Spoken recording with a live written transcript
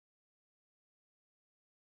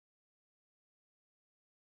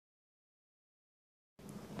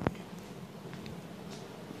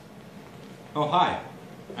Oh, hi.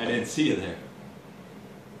 I didn't see you there.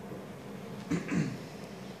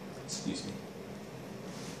 Excuse me.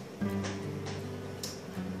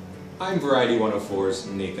 I'm Variety 104's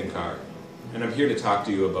Nathan Carr, and I'm here to talk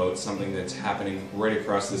to you about something that's happening right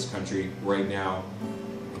across this country right now,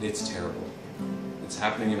 and it's terrible. It's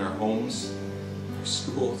happening in our homes, our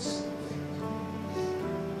schools,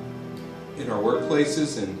 in our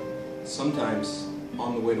workplaces, and sometimes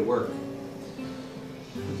on the way to work.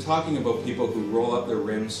 I'm talking about people who roll up their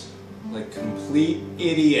rims like complete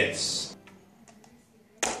idiots.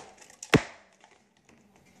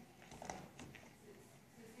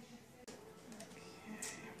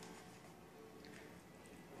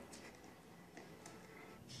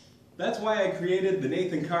 That's why I created the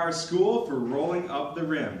Nathan Carr School for Rolling Up the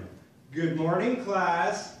Rim. Good morning,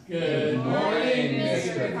 class. Good morning,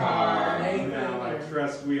 Mr. Carr. Now, I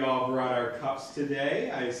trust we all brought our cups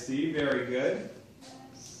today. I see, very good.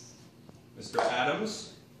 Mr.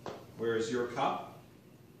 Adams, where's your cup?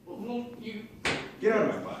 Get out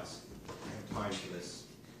of my class. I have time for this.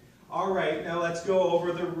 All right, now let's go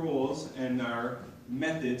over the rules and our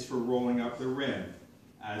methods for rolling up the rim.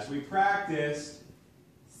 As we practiced,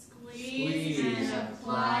 Squeeze and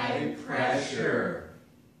apply pressure.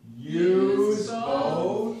 Use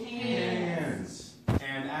both hands.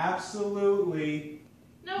 And absolutely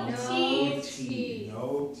No teeth.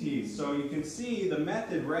 no teeth. So you can see the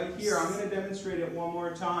method right here. I'm going to demonstrate it one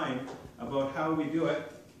more time about how we do it.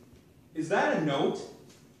 Is that a note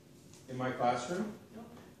in my classroom? Nope.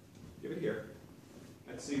 Give it here.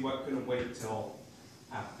 Let's see what can wait till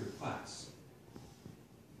after class.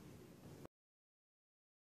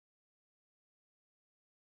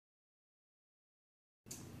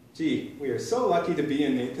 Gee, we are so lucky to be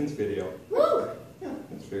in Nathan's video. Woo! Yeah,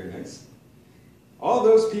 that's very nice. All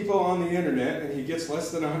those people on the internet, and he gets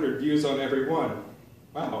less than 100 views on every one.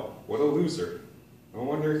 Wow, what a loser. No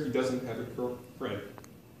wonder he doesn't have a girlfriend.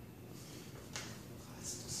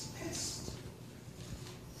 Class dismissed.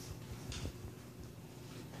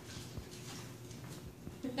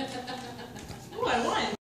 Oh, I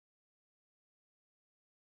won.